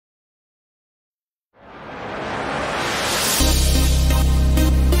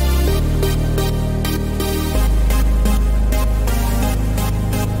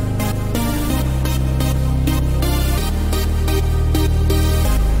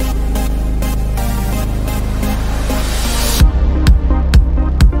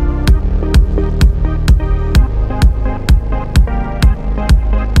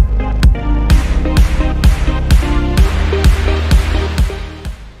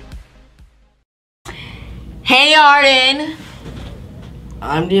Hey Arden!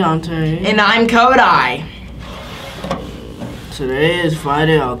 I'm Deontay. And I'm Kodai. Today is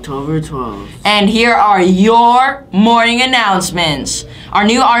Friday, October 12th. And here are your morning announcements. Our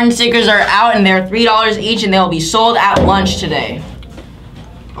new Arden stickers are out and they're $3 each and they'll be sold at lunch today.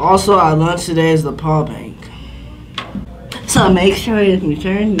 Also at lunch today is the paw bank. So make sure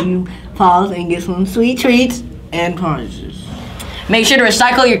you pause and get some sweet treats and prizes. Make sure to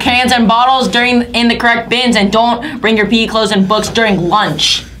recycle your cans and bottles in the correct bins and don't bring your PE clothes and books during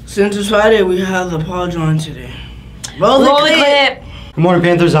lunch. Since it's Friday, we have the paw drawing today. Roll the clip! Good morning,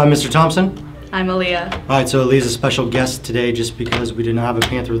 Panthers. I'm Mr. Thompson. I'm Aaliyah. All right, so Aaliyah's a special guest today just because we did not have a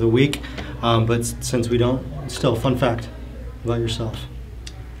Panther of the Week. But since we don't, still, fun fact about yourself.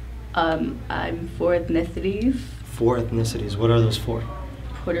 I'm 4 ethnicities. 4 ethnicities. What are those 4?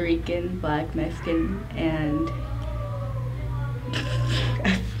 Puerto Rican, Black, Mexican, and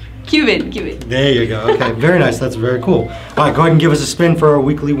Cuban. There you go. Okay, very nice. That's very cool. All right, go ahead and give us a spin for our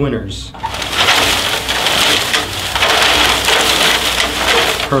weekly winners.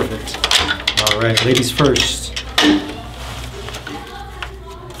 Perfect. All right, ladies first.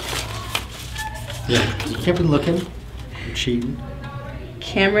 Yeah, you can't be looking. You're cheating.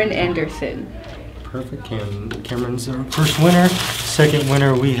 Cameron Anderson. Perfect. Cameron's our first winner. Second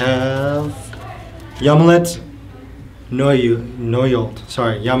winner we have Yamalet Noyolt.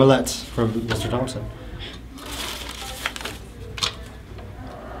 Sorry, Yamalet from Mr. Thompson.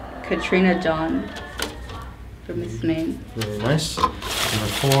 Katrina John from Miss Maine. Very nice.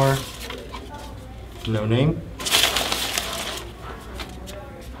 Number 4. No name.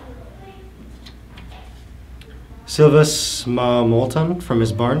 Silvas Moulton from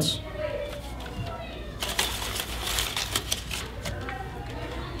Miss Barnes.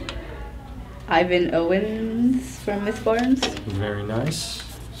 Ivan Owens from Miss Barnes. Very nice.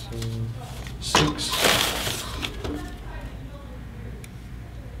 So, 6.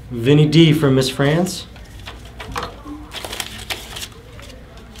 Vinny D from Miss France.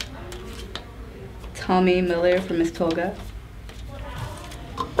 Tommy Miller from Miss Tolga.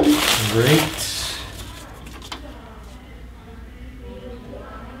 Great.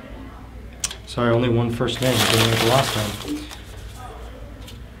 Sorry, only one first name. Didn't like the last time.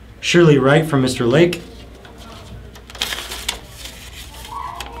 Shirley Wright from Mr. Lake.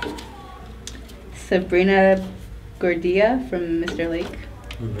 Sabrina Gordia from Mr. Lake.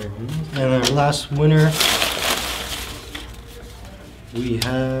 And our last winner, we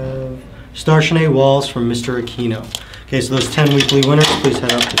have Starshanae Walls from Mr. Aquino. Okay, so those 10 weekly winners, please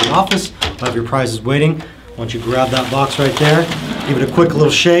head up to the office. We'll have your prizes waiting. Why don't you grab that box right there, give it a quick little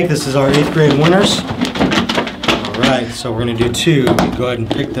shake. This is our 8th grade winners. All right, so we're going to do 2. Go ahead and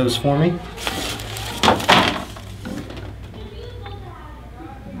pick those for me.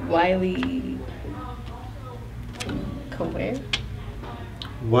 Wiley Where?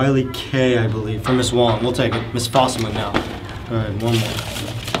 Wiley K, I believe, from Miss Wong. We'll take it. Miss Fosselman now. Go ahead, one more.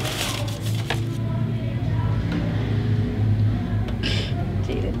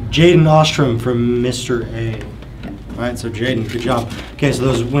 Jaden Ostrom from Mr. A. All right, so Jaden, good job. Okay, so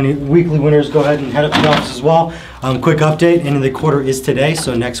those weekly winners, go ahead and head up to the office as well. Quick update, end of the quarter is today,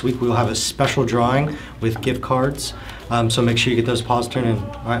 so next week we will have a special drawing with gift cards. So make sure you get those paws turned in.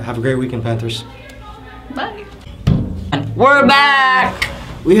 All right, have a great weekend, Panthers. Bye. We're back!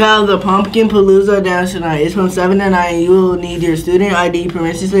 We have the Pumpkin Palooza dance tonight. It's from 7 to 9. You will need your student ID,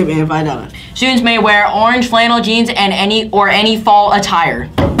 permission slip, and $5. Students may wear orange flannel jeans and any fall attire.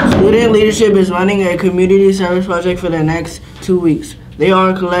 Student leadership is running a community service project for the next 2 weeks. They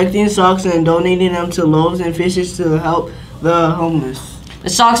are collecting socks and donating them to Loaves and Fishes to help the homeless. The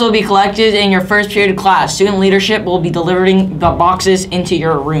socks will be collected in your first period of class. Student leadership will be delivering the boxes into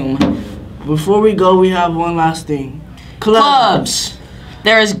your room. Before we go, we have one last thing. Clubs!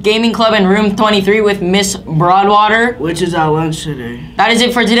 There is gaming club in room 23 with Miss Broadwater, which is our lunch today. That is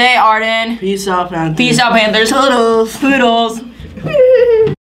it for today, Arden. Peace out, Panthers. Peace out, Panthers. Toodles. Poodles.